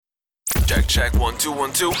Check 1 2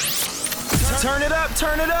 1 2. Turn it up,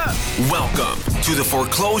 turn it up. Welcome to the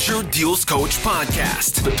Foreclosure Deals Coach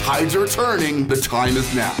podcast. The tides are turning. The time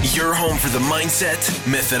is now. Your home for the mindset,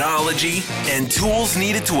 methodology, and tools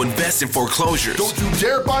needed to invest in foreclosures. Don't you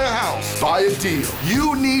dare buy a house, buy a deal.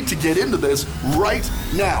 You need to get into this right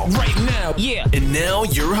now. Right now, yeah. And now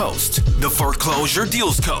your host, the Foreclosure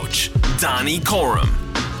Deals Coach, Donnie Corum.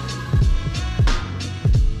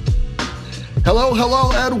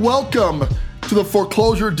 Hello, and welcome to the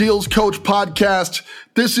Foreclosure Deals Coach podcast.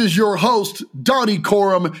 This is your host, Donnie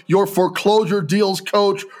Corum, your Foreclosure Deals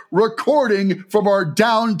Coach, recording from our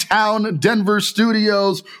downtown Denver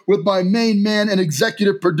studios with my main man and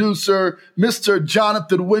executive producer, Mr.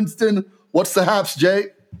 Jonathan Winston. What's the haps, Jay?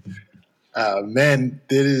 Man,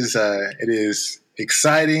 it is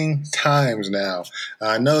exciting times now.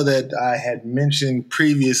 I know that I had mentioned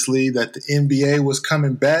previously that the NBA was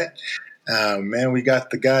coming back. Man, we got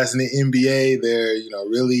the guys in the NBA. They're,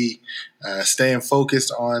 really staying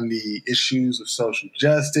focused on the issues of social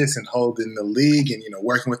justice and holding the league and,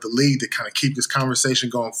 working with the league to kind of keep this conversation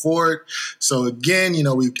going forward. So again,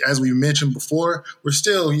 as we mentioned before, we're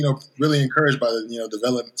still, really encouraged by the,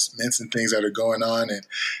 developments and things that are going on. And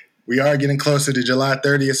we are getting closer to July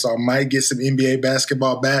 30th, so I might get some NBA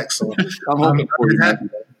basketball back. So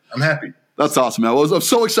I'm happy. That's awesome, man. I'm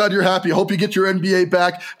so excited you're happy. I hope you get your NBA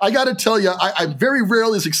back. I got to tell you, I'm very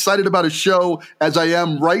rarely as excited about a show as I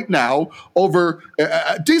am right now. Over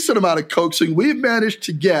a decent amount of coaxing, we've managed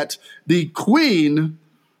to get the queen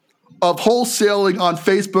of wholesaling on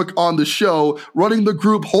Facebook on the show, running the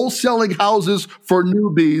group Wholesaling Houses for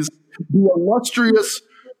Newbies, the illustrious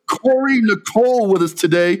Corey Nicole with us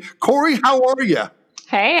today. Corey, how are you?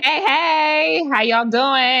 Hey. How y'all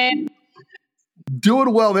doing?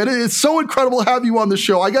 Doing well, man. It's so incredible to have you on the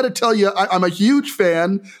show. I got to tell you, I'm a huge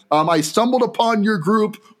fan. I stumbled upon your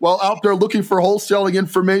group while out there looking for wholesaling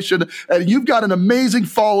information, and you've got an amazing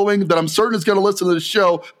following that I'm certain is going to listen to the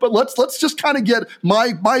show. But let's just kind of get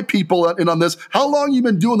my people in on this. How long you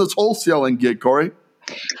been doing this wholesaling gig, Corey?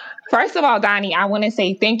 First of all, Donnie, I want to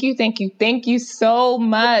say thank you so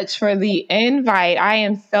much for the invite. I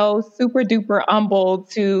am so super duper humbled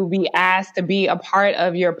to be asked to be a part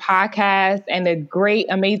of your podcast and the great,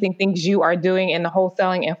 amazing things you are doing in the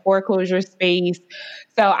wholesaling and foreclosure space.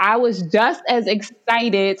 So I was just as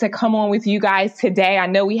excited to come on with you guys today. I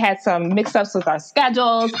know we had some mix-ups with our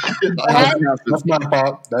schedules. That's my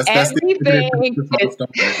fault.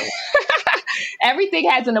 Everything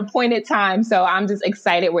has an appointed time, so I'm just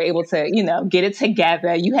excited we're able to, get it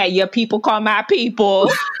together. You had your people call my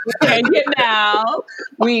people, and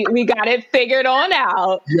we got it figured on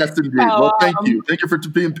out. Yes, indeed. Well, thank you. Thank you for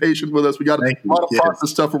being patient with us. We got a lot of process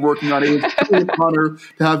stuff we're working on. It's an honor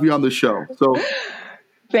to have you on the show. So.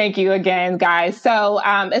 Thank you again, guys. So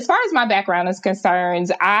as far as my background is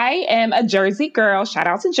concerned, I am a Jersey girl. Shout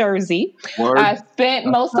out to Jersey. I spent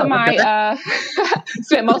most of my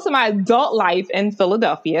adult life in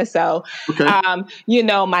Philadelphia. So,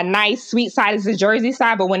 my nice sweet side is the Jersey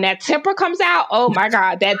side. But when that temper comes out, oh my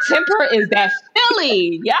God, that temper is that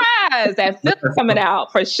Philly. Yes, that Philly coming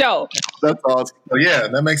out for sure. That's awesome. Oh, yeah,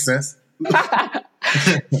 that makes sense.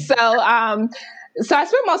 So I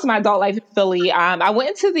spent most of my adult life in Philly. I went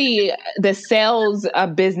into the sales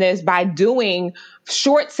business by doing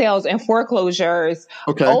short sales and foreclosures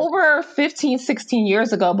over 15, 16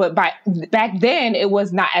 years ago. But back then, it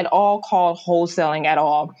was not at all called wholesaling at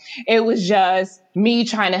all. It was just me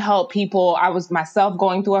trying to help people. I was myself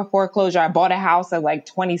going through a foreclosure. I bought a house at like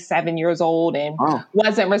 27 years old and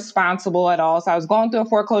wasn't responsible at all. So I was going through a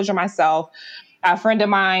foreclosure myself. A friend of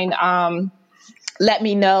mine let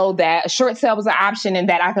me know that a short sale was an option and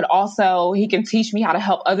that I could he can teach me how to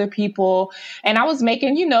help other people. And I was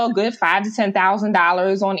making, a good $5,000 to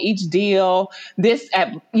 $10,000 on each deal.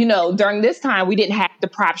 During this time, we didn't have the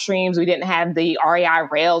prop streams. We didn't have the REI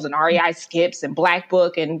rails and REI skips and Black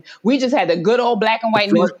Book. And we just had the good old black and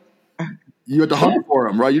white news. You had to hunt for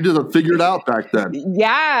them, right? You just had to figure it out back then.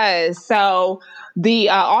 Yeah. So the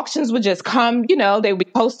auctions would just come, they would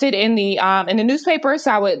be posted in the newspaper.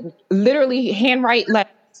 So I would literally handwrite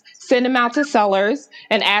letters, send them out to sellers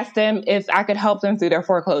and ask them if I could help them through their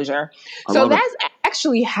foreclosure. So that's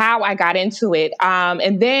actually how I got into it.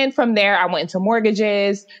 And then from there, I went into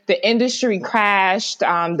mortgages. The industry crashed,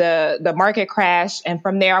 the market crashed. And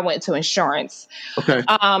from there, I went to insurance. Okay.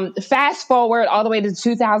 Fast forward all the way to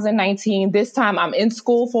 2019. This time I'm in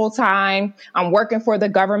school full time. I'm working for the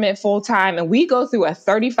government full time. And we go through a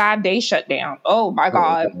 35-day shutdown. Oh, my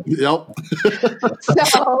God. Yep.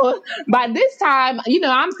 So by this time,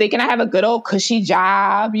 I'm thinking I have a good old cushy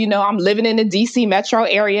job. I'm living in the DC metro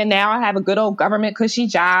area now. I have a good old government cushy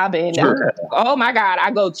job. And oh my God,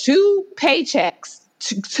 I go 2 paychecks.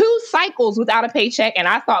 2 cycles without a paycheck, and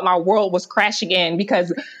I thought my world was crashing in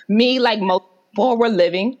because me, like most people, were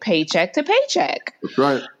living paycheck to paycheck. That's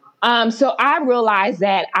right. So I realized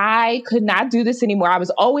that I could not do this anymore. I was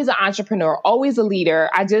always an entrepreneur, always a leader.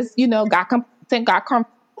 I just, got comfortable.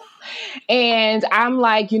 And I'm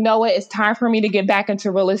like, you know what? It's time for me to get back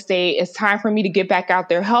into real estate. It's time for me to get back out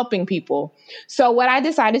there helping people. So what I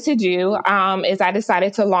decided to do is I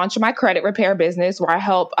decided to launch my credit repair business where I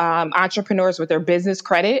help entrepreneurs with their business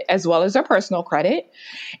credit as well as their personal credit.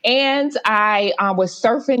 And I was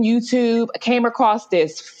surfing YouTube, came across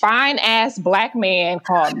this fine ass Black man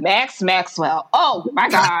called Max Maxwell. Oh my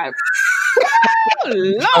God. Oh,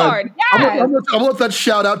 Lord, yes. I'm gonna let that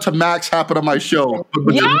shout out to Max happen on my show.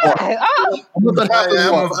 Yeah. Oh.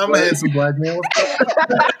 I'm a handsome Black man.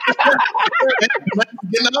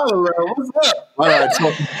 Getting all around. What's up? All right.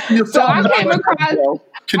 So I came across.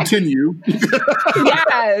 Continue.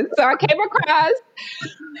 Yeah. So I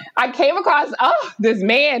came across this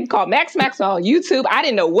man called Max Maxwell on YouTube. I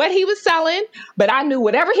didn't know what he was selling, but I knew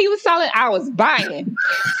whatever he was selling, I was buying.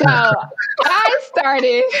 So I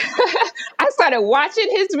started watching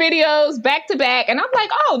his videos back to back, and I'm like,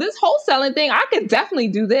 oh, this wholesaling thing, I could definitely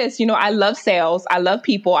do this. I love sales. I love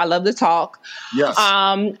people. I love to talk. Yes.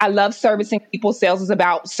 I love servicing people. Sales is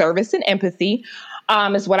about service and empathy.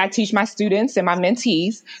 Is what I teach my students and my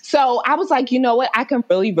mentees. So I was like, you know what? I can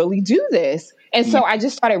really, really do this. And so I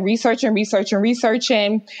just started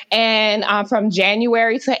researching. And from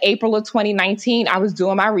January to April of 2019, I was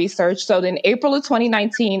doing my research. So then April of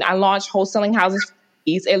 2019, I launched Wholesaling Houses for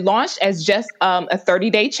Fees. It launched as just a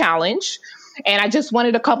 30-day challenge. And I just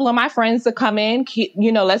wanted a couple of my friends to come in,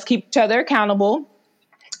 let's keep each other accountable.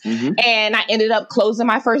 Mm-hmm. And I ended up closing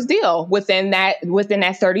my first deal within that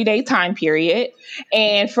 30-day time period.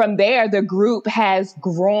 And from there, the group has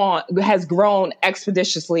grown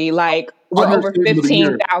expeditiously, like we're over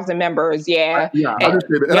 15,000 members. Yeah. Yeah. And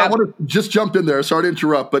I want to just jump in there. Sorry to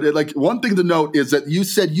interrupt, but one thing to note is that you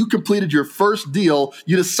said you completed your first deal.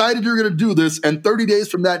 You decided you were going to do this, and 30 days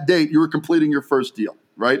from that date, you were completing your first deal.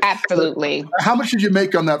 Right? Absolutely. How much did you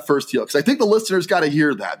make on that first deal? Because I think the listeners got to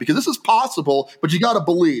hear that, because this is possible, but you got to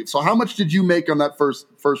believe. So how much did you make on that first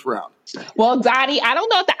round? Well, Dottie, I don't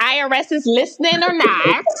know if the IRS is listening or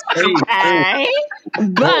not. Okay.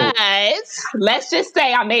 But let's just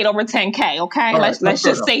say I made over 10K. Okay. Right, let's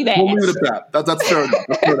just say that. We'll leave it at that. That's fair enough.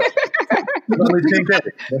 Only 10K.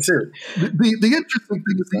 That's it. The interesting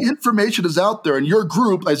thing is the information is out there, and your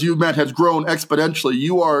group, as you meant, has grown exponentially.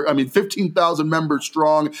 You are, 15,000 members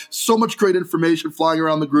strong. So much great information flying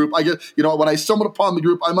around the group. I get, when I stumbled upon the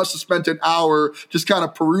group, I must have spent an hour just kind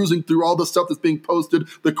of perusing through all the stuff that's being posted,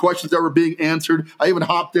 the questions that were being answered. I even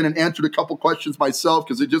hopped in and answered a couple questions myself,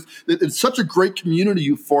 because it's such a great community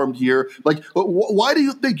you formed here. Like, why do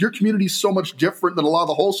you think your community is so much different than a lot of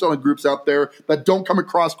the wholesaling groups out there that don't come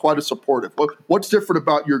across quite as supportive? What's different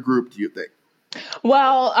about your group, do you think?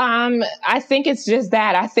 Well, I think it's just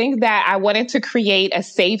that. I think that I wanted to create a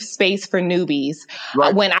safe space for newbies.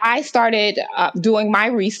 Right. When I started doing my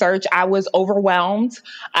research, I was overwhelmed.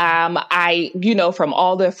 From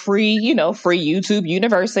all the free YouTube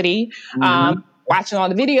University, watching all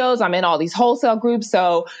the videos. I'm in all these wholesale groups.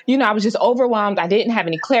 So, I was just overwhelmed. I didn't have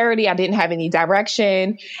any clarity. I didn't have any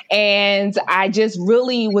direction. And I just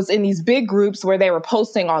really was in these big groups where they were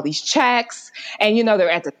posting all these checks, and, they're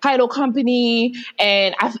at the title company,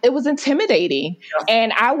 and it was intimidating. Yeah.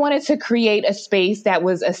 And I wanted to create a space that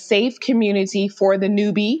was a safe community for the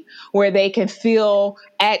newbie, where they can feel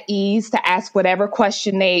at ease to ask whatever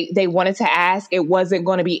question they wanted to ask. It wasn't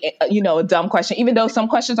going to be, a dumb question, even though some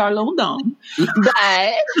questions are a little dumb.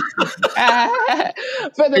 But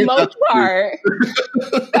for the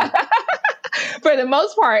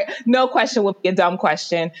most part, no question would be a dumb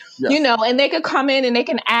question, yes. And they could come in and they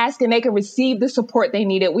can ask and they can receive the support they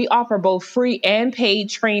needed. We offer both free and paid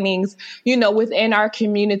trainings, within our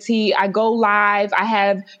community. I go live. I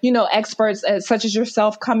have, experts such as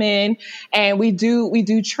yourself come in, and we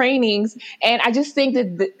do trainings. And I just think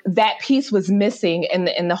that piece was missing in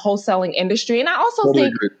the wholesaling industry. And I also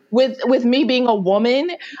think with me being a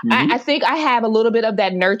woman, I think I have a little bit of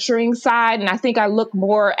that nurturing side. And I think I look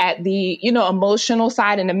more at the, emotional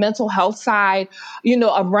side and the mental health side,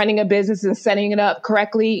 of running a business and setting it up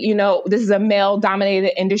correctly. This is a male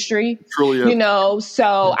dominated industry, truly,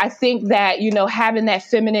 so I think that, having that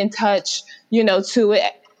feminine touch, to it,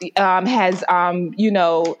 has,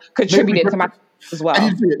 contributed to my as well.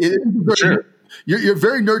 Sure. You're a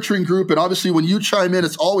very nurturing group, and obviously when you chime in,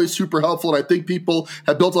 it's always super helpful, and I think people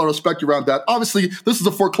have built a lot of respect around that. Obviously, this is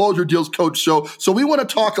a foreclosure deals coach show, so we want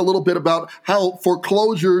to talk a little bit about how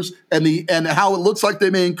foreclosures and how it looks like they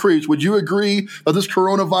may increase. Would you agree that this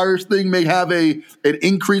coronavirus thing may have an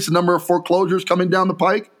increased number of foreclosures coming down the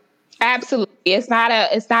pike? Absolutely. It's not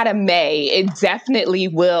a may. It definitely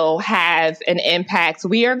will have an impact.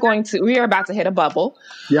 We are about to hit a bubble.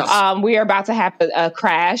 Yes. We are about to have a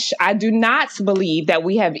crash. I do not believe that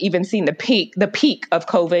we have even seen the peak of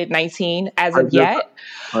COVID-19 as of yet.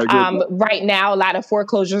 Right now, a lot of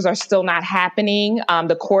foreclosures are still not happening.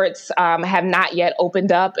 The courts have not yet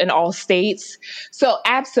opened up in all states. So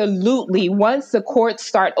absolutely, once the courts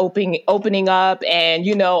start opening up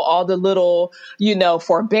and, all the little,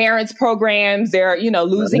 forbearance programs, they're,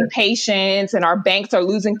 losing patience, and our banks are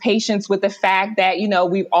losing patience with the fact that,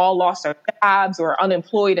 we've all lost our jobs or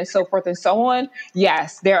unemployed and so forth and so on.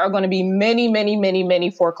 Yes, there are going to be many, many, many,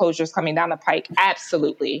 many foreclosures coming down the pike.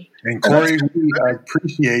 Absolutely. And Corey, we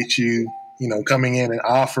appreciate you, coming in and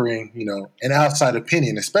offering, an outside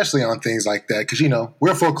opinion, especially on things like that. Because,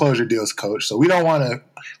 we're a foreclosure deals coach. So we don't want to,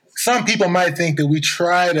 some people might think that we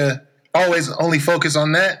try to always only focus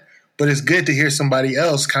on that. But it's good to hear somebody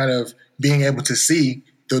else kind of being able to see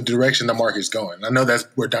the direction the market's going. I know that's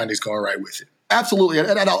where Donnie's going right with it. Absolutely.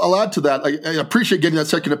 And I'll add to that. I appreciate getting that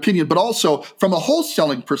second opinion, but also from a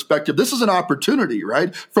wholesaling perspective, this is an opportunity,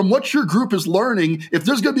 right? From what your group is learning, if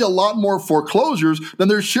there's going to be a lot more foreclosures, then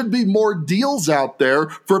there should be more deals out there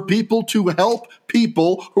for people to help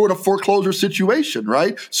people who are in a foreclosure situation,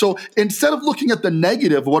 right? So instead of looking at the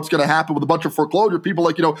negative of what's going to happen with a bunch of foreclosure, people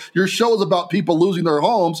like, your show is about people losing their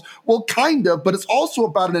homes. Well, kind of, but it's also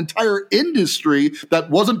about an entire industry that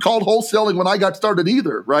wasn't called wholesaling when I got started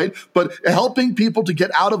either, right? But helping people to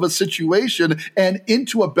get out of a situation and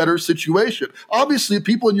into a better situation. Obviously,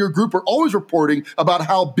 people in your group are always reporting about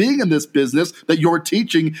how being in this business that you're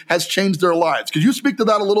teaching has changed their lives. Could you speak to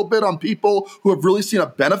that a little bit on people who have really seen a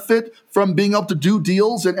benefit from being able to do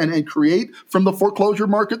deals and create from the foreclosure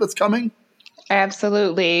market that's coming?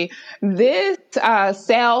 Absolutely. This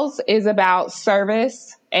sales is about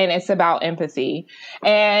service, and it's about empathy.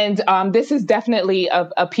 And this is definitely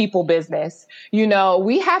a people business.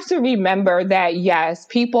 We have to remember that, yes,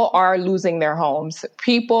 people are losing their homes.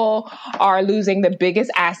 People are losing the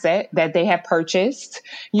biggest asset that they have purchased.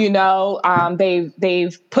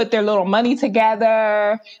 They've put their little money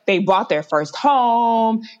together. They bought their first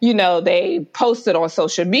home. They posted on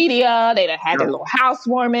social media. They had their little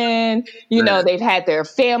housewarming. They've had their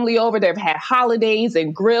family over. They've had holidays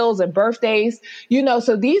and grills and birthdays.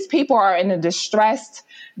 So these people are in a distressed,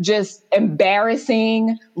 just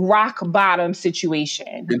embarrassing, rock bottom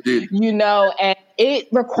situation. Indeed. And it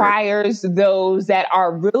requires those that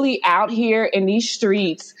are really out here in these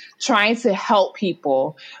streets trying to help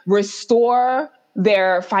people restore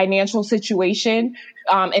their financial situation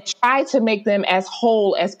and try to make them as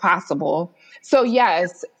whole as possible. So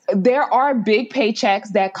yes, there are big paychecks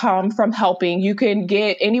that come from helping. You can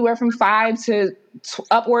get anywhere from $5,000 to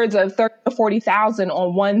upwards of $30,000 to $40,000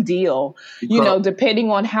 on one deal,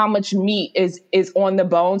 depending on how much meat is on the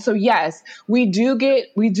bone. So yes, we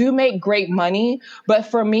do make great money, but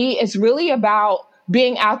for me, it's really about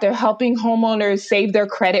being out there helping homeowners save their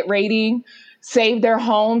credit rating, save their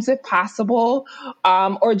homes if possible,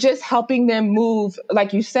 or just helping them move,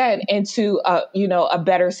 like you said, into a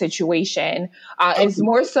better situation. It's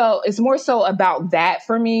more so about that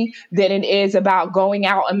for me than it is about going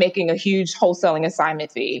out and making a huge wholesaling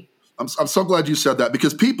assignment fee. I'm so glad you said that,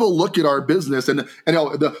 because people look at our business and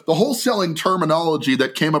the wholesaling terminology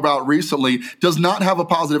that came about recently does not have a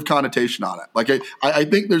positive connotation on it. Like I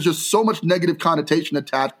think there's just so much negative connotation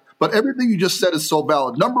attached. But everything you just said is so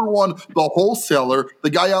valid. Number one, the wholesaler,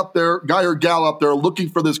 the guy or gal out there looking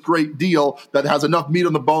for this great deal that has enough meat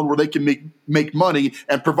on the bone where they can make money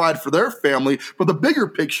and provide for their family. But the bigger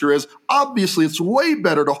picture is, obviously, it's way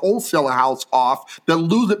better to wholesale a house off than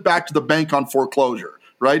lose it back to the bank on foreclosure,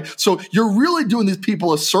 right? So you're really doing these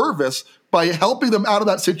people a service by helping them out of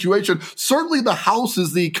that situation. Certainly the house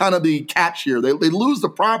is the kind of the catch here. They lose the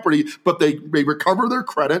property, but they recover their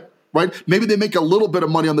credit. Right? Maybe they make a little bit of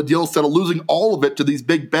money on the deal instead of losing all of it to these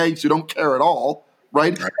big banks who don't care at all,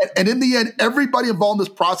 right? And in the end, everybody involved in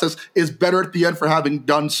this process is better at the end for having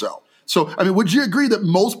done so. So, would you agree that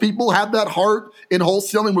most people have that heart in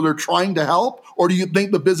wholesaling where they're trying to help? Or do you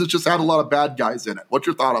think the business just had a lot of bad guys in it? What's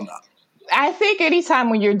your thought on that? I think anytime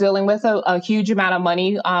when you're dealing with a huge amount of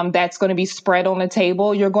money that's going to be spread on the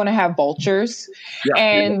table, you're going to have vultures. Yeah.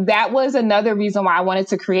 And that was another reason why I wanted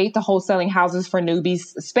to create the Wholesaling Houses for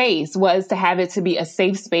Newbies space, was to have it to be a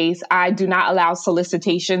safe space. I do not allow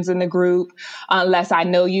solicitations in the group unless I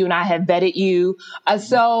know you and I have vetted you.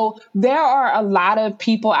 So there are a lot of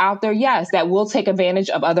people out there, yes, that will take advantage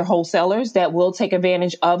of other wholesalers, that will take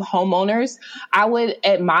advantage of homeowners. I would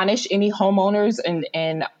admonish any homeowners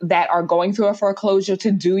and that are going through a foreclosure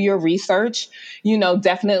to do your research.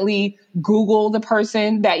 Definitely Google the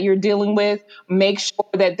person that you're dealing with. Make sure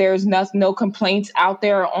that there's no complaints out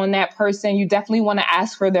there on that person. You definitely want to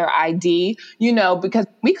ask for their ID, because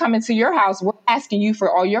we come into your house, we're asking you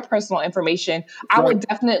for all your personal information. Right. I would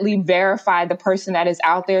definitely verify the person that is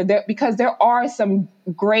out there, because there are some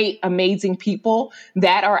great, amazing people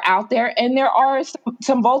that are out there. And there are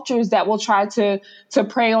some vultures that will try to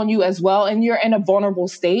prey on you as well. And you're in a vulnerable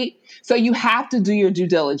state. So you have to do your due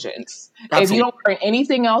diligence. Absolutely. If you don't learn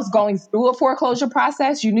anything else going through a foreclosure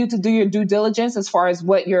process, you need to do your due diligence as far as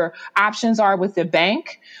what your options are with the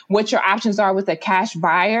bank, what your options are with a cash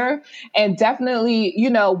buyer, and definitely,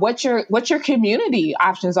 what your community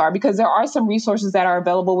options are, because there are some resources that are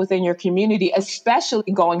available within your community,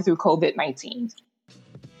 especially going through COVID-19.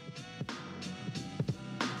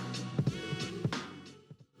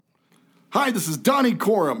 Hi, this is Donnie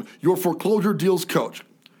Corum, your foreclosure deals coach.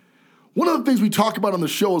 One of the things we talk about on the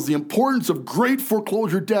show is the importance of great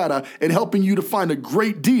foreclosure data and helping you to find a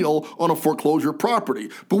great deal on a foreclosure property.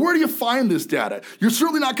 But where do you find this data? You're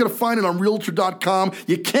certainly not going to find it on Realtor.com.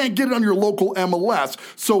 You can't get it on your local MLS.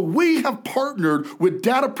 So we have partnered with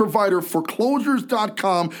data provider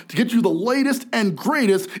Foreclosures.com to get you the latest and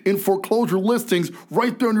greatest in foreclosure listings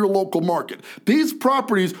right there in your local market. These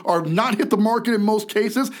properties are not hit the market in most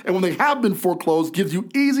cases, and when they have been foreclosed, gives you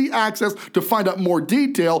easy access to find out more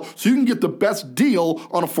detail so you can get the best deal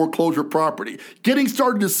on a foreclosure property. Getting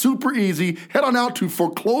started is super easy. Head on out to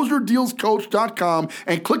foreclosuredealscoach.com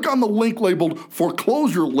and click on the link labeled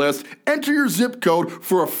Foreclosure List. Enter your zip code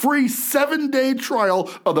for a free 7-day trial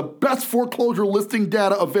of the best foreclosure listing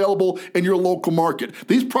data available in your local market.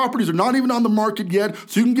 These properties are not even on the market yet,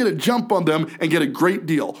 so you can get a jump on them and get a great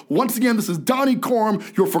deal. Once again, this is Donnie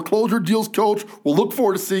Corum, your foreclosure deals coach. We'll look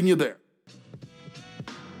forward to seeing you there.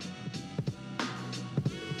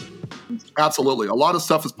 Absolutely. A lot of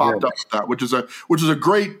stuff has popped up with that, which is a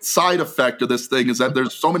great side effect of this thing, is that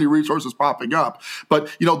there's so many resources popping up. But,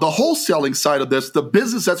 the wholesaling side of this, the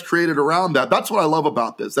business that's created around that's what I love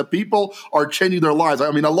about this, that people are changing their lives. I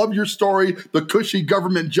mean, I love your story, the cushy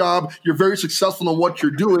government job. You're very successful in what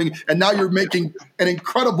you're doing, and now you're making an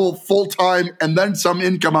incredible full-time and then some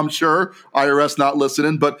income, I'm sure, IRS not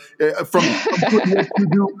listening, but from what you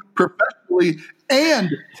do professionally and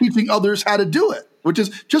teaching others how to do it, which is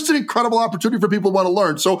just an incredible opportunity for people who want to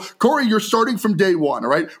learn. So, Corey, you're starting from day one,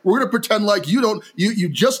 all right? We're going to pretend like you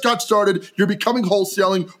just got started. You're becoming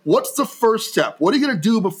wholesaling. What's the first step? What are you going to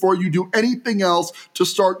do before you do anything else to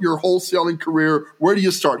start your wholesaling career? Where do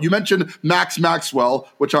you start? You mentioned Max Maxwell,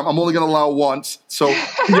 which I'm only going to allow once. So,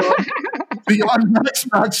 beyond Max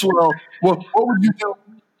Maxwell, what would you do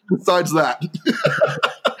besides that?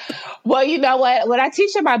 Well, you know what I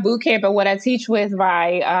teach in my boot camp and what I teach with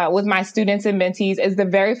my students and mentees is the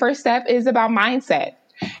very first step is about mindset.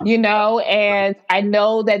 And I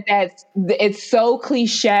know that it's so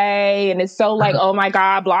cliche and it's so like, oh my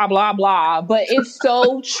God, blah, blah, blah, but it's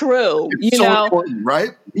so true, it's so important, right?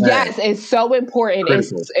 Yes, it's so important.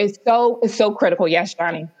 It's so critical. Yes,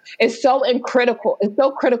 Johnny. It's so critical. It's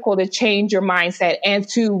so critical to change your mindset and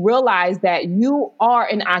to realize that you are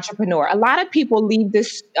an entrepreneur. A lot of people leave their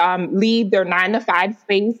 9-to-5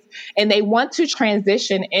 space and they want to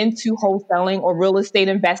transition into wholesaling or real estate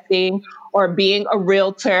investing or being a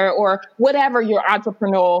realtor or whatever your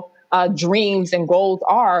entrepreneurial dreams and goals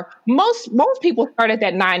are. Most people start at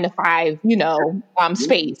that 9-to-5,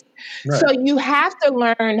 space. Right. So you have to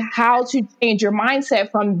learn how to change your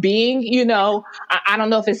mindset from being, I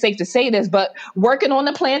don't know if it's safe to say this, but working on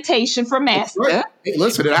the plantation for master. Right. Hey,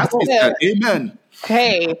 listen, it has to be said. Amen.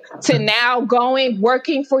 Okay, to now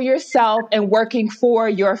working for yourself and working for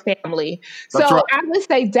your family. That's so right. I would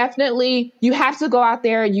say definitely you have to go out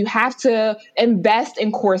there. You have to invest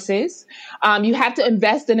in courses. You have to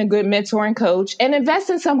invest in a good mentor and coach and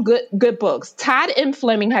invest in some good books. Todd M.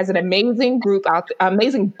 Fleming has an amazing book out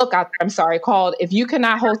there, called If You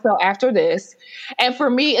Cannot Wholesale After This. And for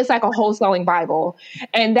me, it's like a wholesaling Bible.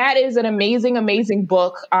 And that is an amazing, amazing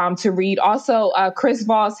book to read. Also, Chris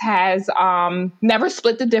Voss has Never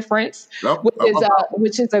Split the Difference,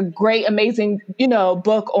 which is a great, amazing,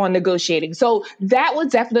 book on negotiating. So that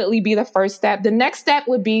would definitely be the first step. The next step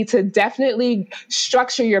would be to definitely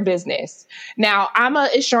structure your business. Now, I'm an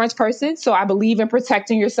insurance person, so I believe in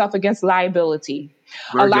protecting yourself against liability.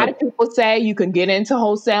 A lot of people say you can get into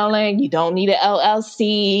wholesaling. You don't need an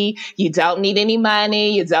LLC. You don't need any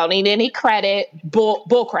money. You don't need any credit. Bull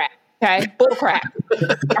crap. Okay. Bull crap.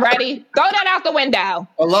 Ready? Throw that out the window.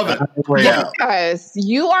 I love it. Because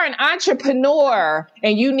you are an entrepreneur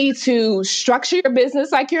and you need to structure your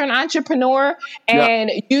business like you're an entrepreneur, and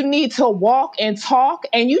you need to walk and talk,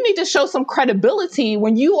 and you need to show some credibility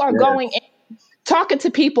when you are going in, talking to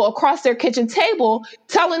people across their kitchen table,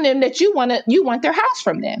 telling them that you want their house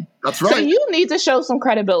from them. That's right. So you need to show some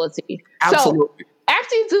credibility. Absolutely. So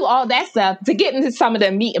after you do all that stuff, to get into some of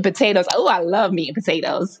the meat and potatoes. Oh, I love meat and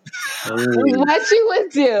potatoes. What you would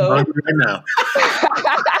do right now.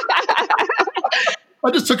 I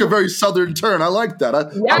just took a very Southern turn. I like that.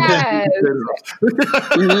 Yes.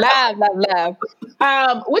 Love.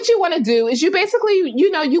 What you want to do is you basically,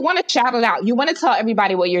 you want to shout it out. You want to tell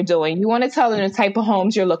everybody what you're doing. You want to tell them the type of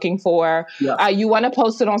homes you're looking for. Yes. You want to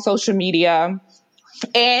post it on social media.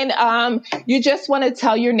 And you just want to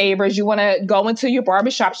tell your neighbors, you want to go into your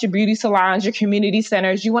barbershops, your beauty salons, your community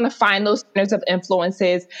centers. You want to find those centers of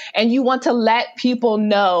influences, and you want to let people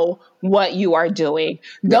know what you are doing.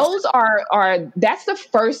 Those that's the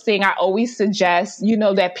first thing I always suggest,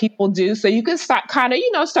 that people do. So you can start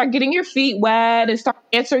start getting your feet wet and start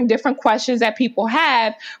answering different questions that people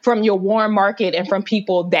have from your warm market and from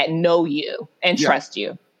people that know you and trust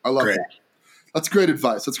you. I love that. That's great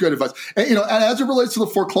advice. And, and as it relates to the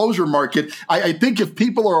foreclosure market, I think if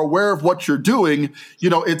people are aware of what you're doing,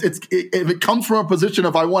 if it comes from a position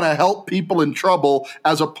of I want to help people in trouble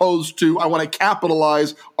as opposed to I want to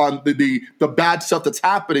capitalize on the bad stuff that's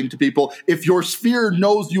happening to people, if your sphere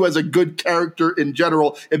knows you as a good character in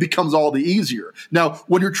general, it becomes all the easier. Now,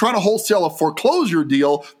 when you're trying to wholesale a foreclosure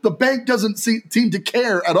deal, the bank doesn't seem to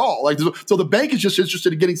care at all. So the bank is just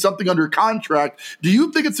interested in getting something under contract. Do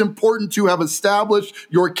you think it's important to have establish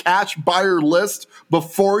your cash buyer list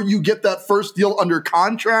before you get that first deal under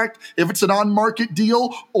contract if it's an on-market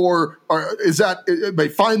deal, or is that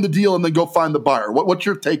find the deal and then go find the buyer? What's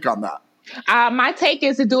your take on that? My take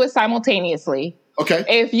is to do it simultaneously. Okay.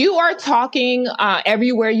 If you are talking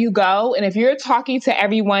everywhere you go, and if you're talking to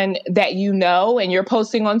everyone that you know, and you're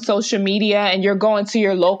posting on social media, and you're going to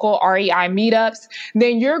your local REI meetups,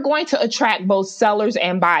 then you're going to attract both sellers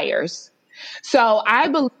and buyers. So I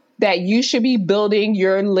believe that you should be building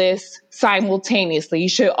your list simultaneously. You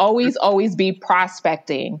should always be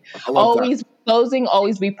prospecting, always closing,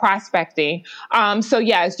 always be prospecting. So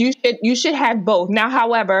yes, you should have both. Now,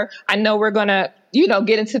 however, I know we're gonna,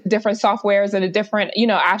 get into the different softwares and the different,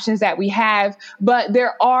 options that we have, but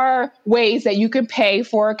there are ways that you can pay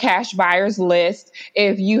for a cash buyer's list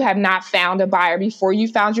if you have not found a buyer before you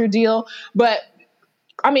found your deal. But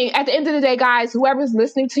at the end of the day, guys, whoever's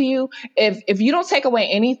listening to you, if you don't take away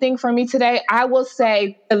anything from me today, I will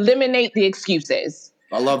say eliminate the excuses.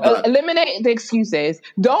 I love that. Eliminate the excuses.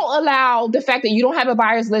 Don't allow the fact that you don't have a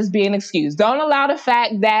buyer's list be an excuse. Don't allow the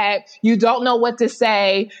fact that you don't know what to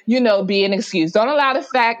say, be an excuse. Don't allow the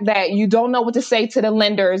fact that you don't know what to say to the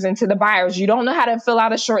lenders and to the buyers. You don't know how to fill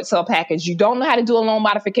out a short sale package. You don't know how to do a loan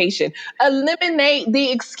modification. Eliminate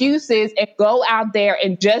the excuses and go out there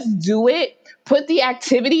and just do it. Put the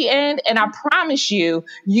activity in, and I promise you,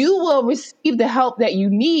 you will receive the help that you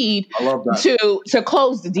need to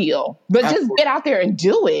close the deal. But just get out there and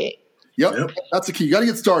do it. Yep. That's the key. You got to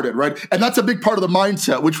get started, right? And that's a big part of the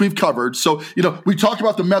mindset, which we've covered. So, we talked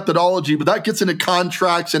about the methodology, but that gets into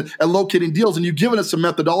contracts and locating deals. And you've given us some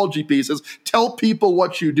methodology pieces. Tell people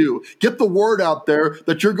what you do. Get the word out there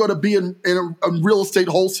that you're going to be in a real estate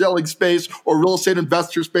wholesaling space or real estate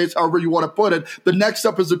investor space, however you want to put it. The next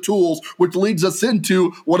step is the tools, which leads us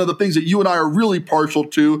into one of the things that you and I are really partial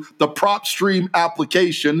to, the PropStream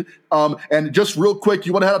application. And just real quick,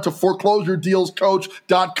 you want to head out to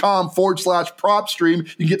foreclosuredealscoach.com/PropStream.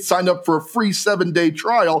 You can get signed up for a free 7-day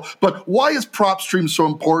trial. But why is PropStream so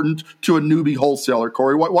important to a newbie wholesaler,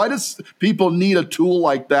 Corey? Why does people need a tool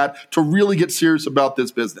like that to really get serious about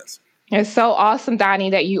this business? It's so awesome,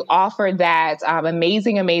 Donnie, that you offered that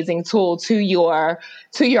amazing tool to your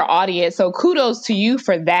audience. So kudos to you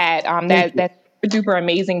for that. That's super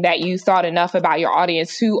amazing that you thought enough about your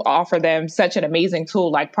audience to offer them such an amazing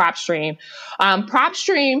tool like PropStream.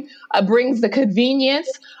 PropStream brings the convenience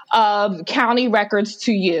of county records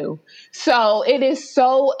to you. So it is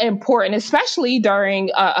so important, especially during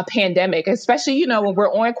a pandemic, especially, when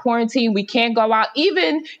we're on quarantine, we can't go out.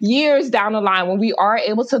 Even years down the line, when we are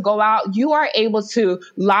able to go out, you are able to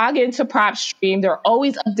log into PropStream. They're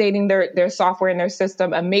always updating their software and their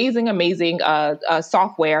system. Amazing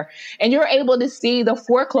software. And you're able to see the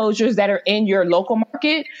foreclosures that are in your local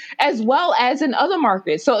market as well as in other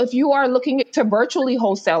markets. So if you are looking to virtually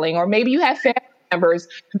wholesaling, or maybe you have family members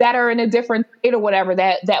that are in a different state or whatever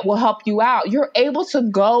that will help you out, you're able to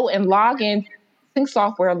go and log in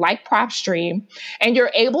software like PropStream, and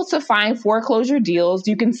you're able to find foreclosure deals.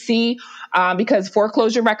 You can see, because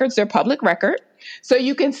foreclosure records are public record, so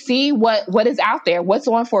you can see what is out there, what's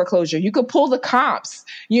on foreclosure. You could pull the comps,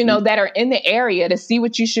 that are in the area to see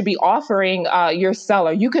what you should be offering your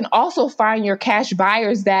seller. You can also find your cash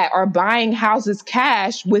buyers that are buying houses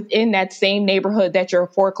cash within that same neighborhood that your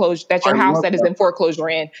house that is in foreclosure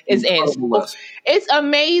is in. So it's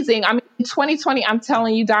amazing. I mean, in 2020, I'm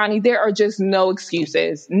telling you, Donnie, there are just no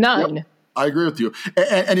excuses, none. Yep. I agree with you.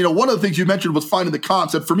 And one of the things you mentioned was finding the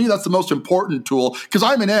comps. And for me, that's the most important tool, because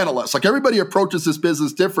I'm an analyst. Like, everybody approaches this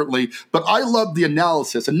business differently, but I love the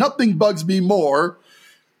analysis. And nothing bugs me more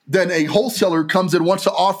than a wholesaler comes in, wants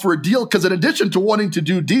to offer a deal, because in addition to wanting to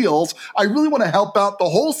do deals, I really want to help out the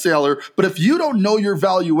wholesaler. But if you don't know your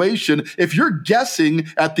valuation, if you're guessing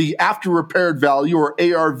at the after repaired value, or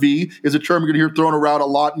ARV is a term you're going to hear thrown around a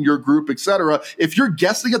lot in your group, et cetera. If you're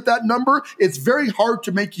guessing at that number, it's very hard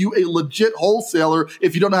to make you a legit wholesaler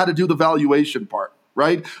if you don't know how to do the valuation part.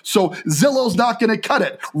 Right? So Zillow's not going to cut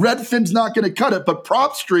it. Redfin's not going to cut it, but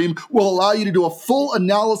PropStream will allow you to do a full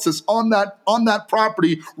analysis on that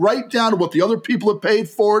property, right down to what the other people have paid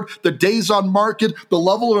for it, the days on market, the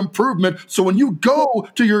level of improvement. So when you go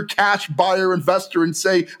to your cash buyer investor and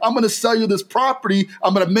say, I'm going to sell you this property,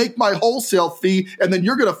 I'm going to make my wholesale fee, and then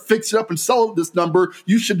you're going to fix it up and sell it at this number,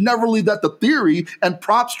 you should never leave that to theory. And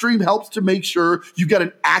PropStream helps to make sure you get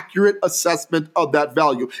an accurate assessment of that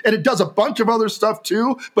value. And it does a bunch of other stuff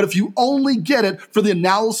too, but if you only get it for the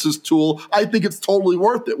analysis tool, I think it's totally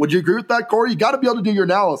worth it. Would you agree with that, Corey? You got to be able to do your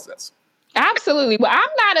analysis. Absolutely. Well, I'm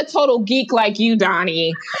not a total geek like you,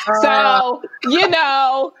 Donnie. So,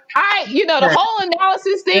 the whole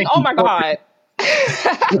analysis thing, oh my God.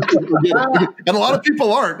 And a lot of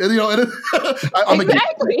people aren't. And, I'm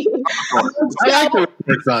exactly.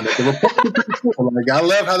 I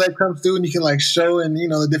love how that comes through, and you can show and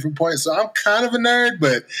the different points. So I'm kind of a nerd,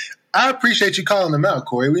 but I appreciate you calling them out,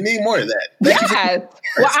 Corey. We need more of that. Yes.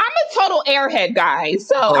 Well, I'm a total airhead guy.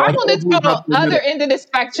 So I'm on the total other end of the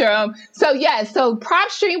spectrum. So so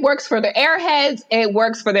PropStream works for the airheads, it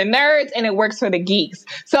works for the nerds, and it works for the geeks.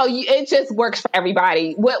 So it just works for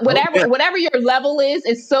everybody. Whatever your level is,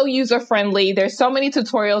 it's so user-friendly. There's so many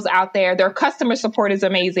tutorials out there. Their customer support is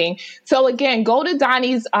amazing. So again, go to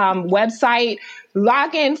Donnie's website,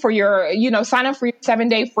 log in for your, sign up for your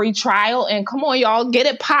 7-day free trial, and come on, y'all, get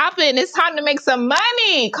it popping. It's time to make some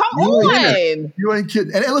money. Come on. You ain't kidding.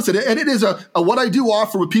 And listen, and it is what I do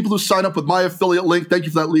offer with people who sign up with my affiliate link. Thank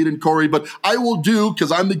you for that lead in, Corey. But I will do,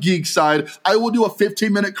 because I'm the geek side, I will do a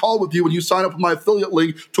 15-minute call with you when you sign up with my affiliate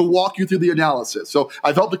link to walk you through the analysis. So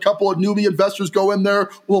I've helped a couple of newbie investors go in there.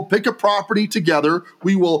 We'll pick a property together.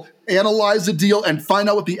 We will analyze the deal and find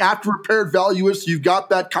out what the after repaired value is, so you've got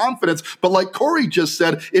that confidence. But like Corey just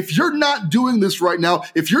said, if you're not doing this right now,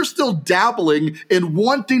 if you're still dabbling in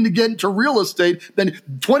wanting to get into real estate, then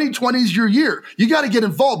 2020 is your year. You got to get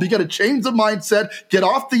involved. You got to change the mindset, get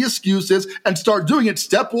off the excuses, and start doing it.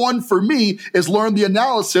 Step one for me is learn the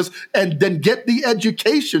analysis and then get the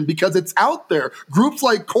education, because it's out there. Groups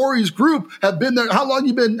like Corey's group have been there. How long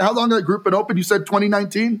that group been open? You said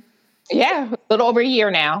 2019? Yeah, a little over a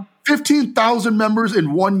year now. 15,000 members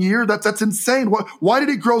in 1 year. That's insane. Why did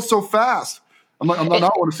it grow so fast? I don't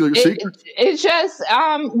want to steal your secret. It's just,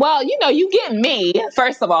 you get me,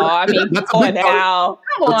 first of all. I mean, come on now.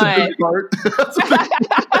 Come on.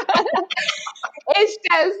 It's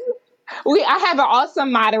just, I have an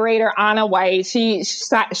awesome moderator, Anna White.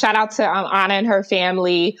 Shout out to Anna and her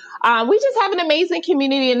family. We just have an amazing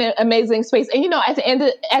community and an amazing space. And, at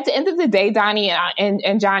the end of the day, Donnie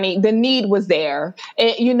and Johnny, the need was there,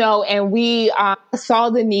 and we saw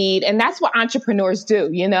the need. And that's what entrepreneurs do.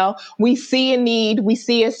 We see a need, we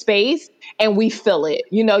see a space, and we fill it.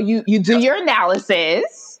 You do your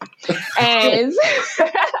analysis. And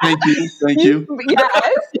thank you.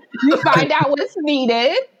 Yes, you find out what's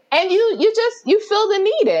needed. and you feel the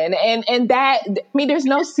need and that, I mean, there's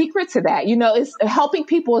no secret to that. It's helping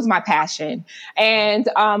people is my passion. And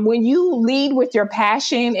when you lead with your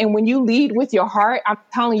passion and when you lead with your heart, I'm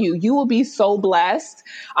telling you, you will be so blessed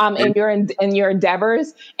in your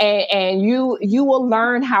endeavors, and you will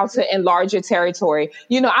learn how to enlarge your territory.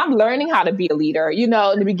 I'm learning how to be a leader. In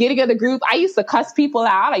the beginning of the group, I used to cuss people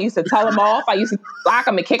out. I used to tell them off. I used to block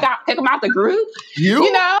them and kick them out the group.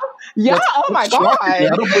 Yeah. Oh my God. I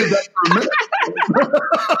don't believe that for a minute.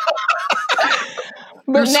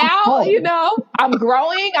 But now, I'm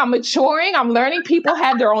growing, I'm maturing, I'm learning. People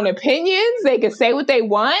have their own opinions. They can say what they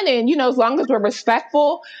want. And, as long as we're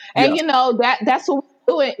respectful and, that's what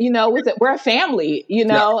we're doing, we're a family, and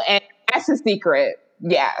that's the secret.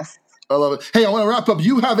 Yes. I love it. Hey, I want to wrap up.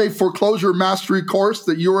 You have a foreclosure mastery course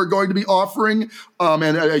that you are going to be offering,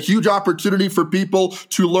 and a huge opportunity for people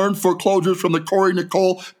to learn foreclosures from the Corey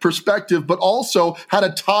Nicole perspective, but also how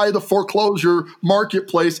to tie the foreclosure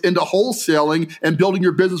marketplace into wholesaling and building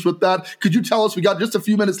your business with that. Could you tell us, we got just a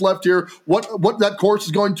few minutes left here, what that course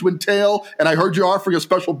is going to entail? And I heard you're offering a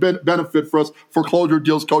special benefit for us Foreclosure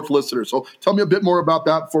Deals Coach listeners. So tell me a bit more about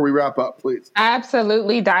that before we wrap up, please.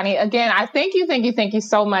 Absolutely, Donnie. Again, I thank you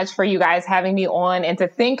so much for you guys having me on, and to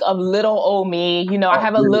think of little old me. I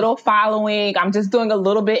have a little following. I'm just doing a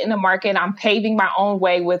little bit in the market. I'm paving my own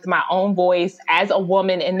way with my own voice as a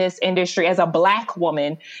woman in this industry, as a Black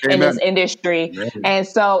woman in this industry. Amen. And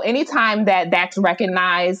so anytime that's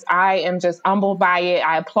recognized, I am just humbled by it.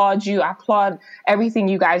 I applaud you. I applaud everything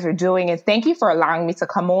you guys are doing. And thank you for allowing me to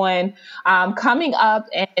come on. Coming up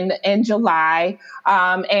in July,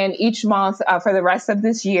 and each month for the rest of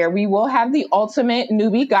this year, we will have the Ultimate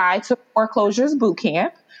Newbie Guide to Foreclosures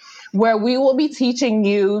Bootcamp, where we will be teaching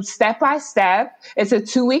you step by step. It's a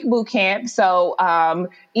 2-week boot camp. So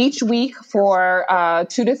each week for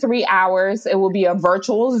 2 to 3 hours, it will be a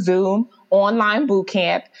virtual Zoom online boot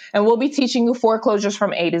camp, and we'll be teaching you foreclosures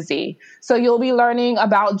from A to Z. So you'll be learning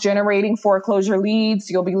about generating foreclosure leads.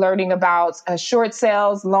 You'll be learning about short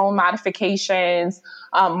sales, loan modifications,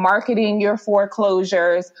 marketing your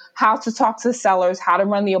foreclosures, how to talk to sellers, how to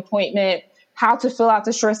run the appointment, how to fill out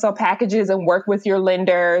the short sale packages and work with your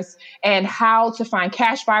lenders, and how to find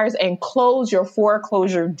cash buyers and close your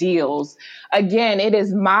foreclosure deals. Again, it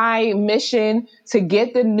is my mission to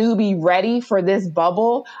get the newbie ready for this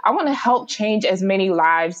bubble. I want to help change as many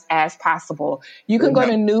lives as possible. You can go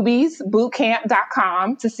to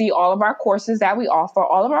newbiesbootcamp.com to see all of our courses that we offer.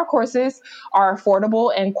 All of our courses are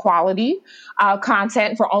affordable and quality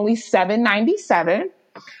content for only $7.97.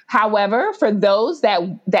 However, for those that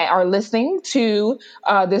are listening to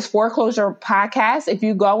this foreclosure podcast, if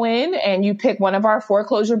you go in and you pick one of our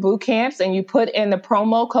foreclosure boot camps and you put in the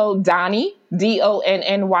promo code Donny,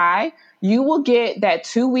 DONNY, you will get that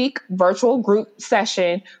 2-week virtual group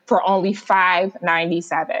session for only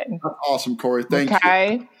 $5.97. That's awesome, Corey. Thank you.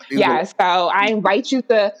 Okay. Yeah. So I invite you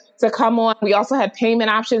to come on. We also have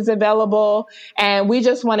payment options available, and we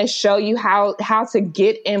just want to show you how to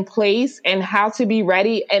get in place and how to be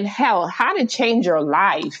ready, and how to change your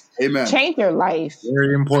life. Amen. Change your life.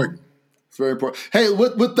 Very important. It's very important. Hey,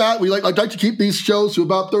 with that, I'd like to keep these shows to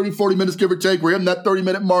about 30, 40 minutes, give or take. We're in that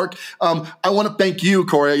 30-minute mark. I want to thank you,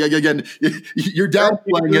 Corey. Again, you're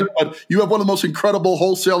downplaying it, but you have one of the most incredible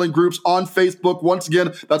wholesaling groups on Facebook. Once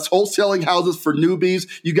again, that's Wholesaling Houses for Newbies.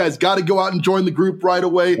 You guys got to go out and join the group right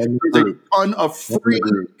away. There's a ton of free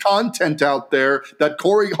content out there that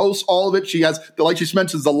Corey hosts all of it. She has, like she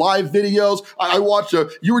mentions, the live videos. I watched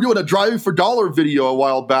you were doing a Driving for Dollar video a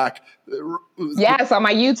while back. Yes, on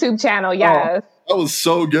my YouTube channel. Yes. That was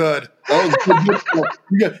so good.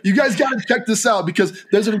 You guys got to check this out, because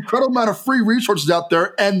there's an incredible amount of free resources out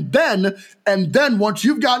there. And then once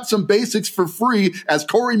you've got some basics for free, as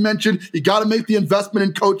Corey mentioned, you got to make the investment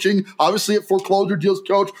in coaching. Obviously, at Foreclosure Deals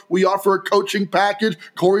Coach, we offer a coaching package.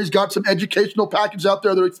 Corey's got some educational packages out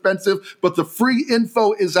there that are expensive, but the free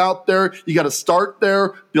info is out there. You got to start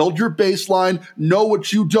there, build your baseline, know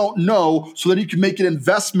what you don't know, so that you can make an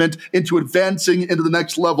investment into advancing into the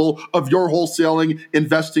next level of your wholesaling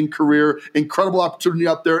investing career. Incredible opportunity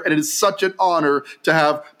out there, and it is such an honor to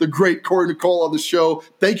have the great Corey Nicole on the show.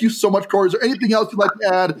 Thank you so much, Corey. Is there anything else you'd like to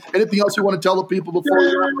add? Anything else you want to tell the people before we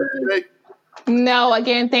wrap up today? No,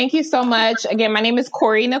 again, thank you so much. Again, my name is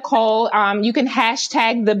Corey Nicole. You can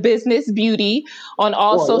hashtag the business beauty on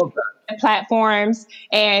all social platforms,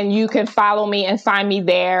 and you can follow me and find me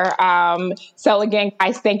there. So again,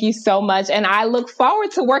 guys, thank you so much. And I look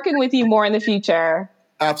forward to working with you more in the future.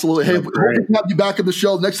 Absolutely. Hey, hope to have you back in the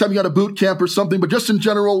show next time you got a boot camp or something. But just in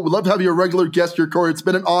general, we'd love to have you a regular guest here, Corey. It's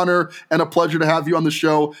been an honor and a pleasure to have you on the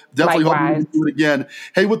show. Definitely hope we can do it again.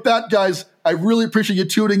 Hey, with that, guys, I really appreciate you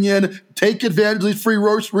tuning in. Take advantage of these free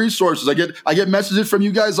resources. I get messages from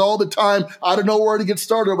you guys all the time. I don't know where to get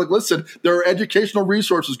started. I'm like, listen, there are educational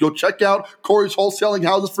resources. Go check out Corey's Wholesaling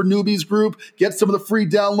Houses for Newbies group. Get some of the free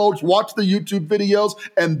downloads. Watch the YouTube videos.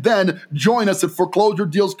 And then join us at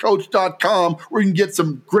foreclosuredealscoach.com where you can get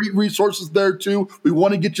some great resources there too. We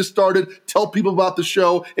want to get you started. Tell people about the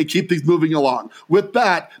show and keep things moving along. With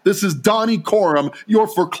that, this is Donnie Corum, your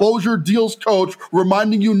foreclosure deals coach,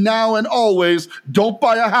 reminding you now and always, don't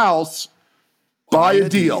buy a house, buy a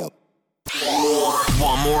deal.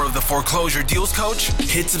 Want more of the Foreclosure Deals Coach?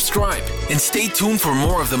 Hit subscribe and stay tuned for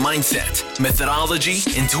more of the mindset, methodology,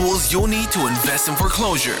 and tools you'll need to invest in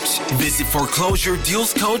foreclosures. Visit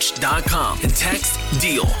foreclosuredealscoach.com and text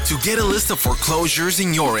DEAL to get a list of foreclosures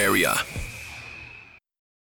in your area.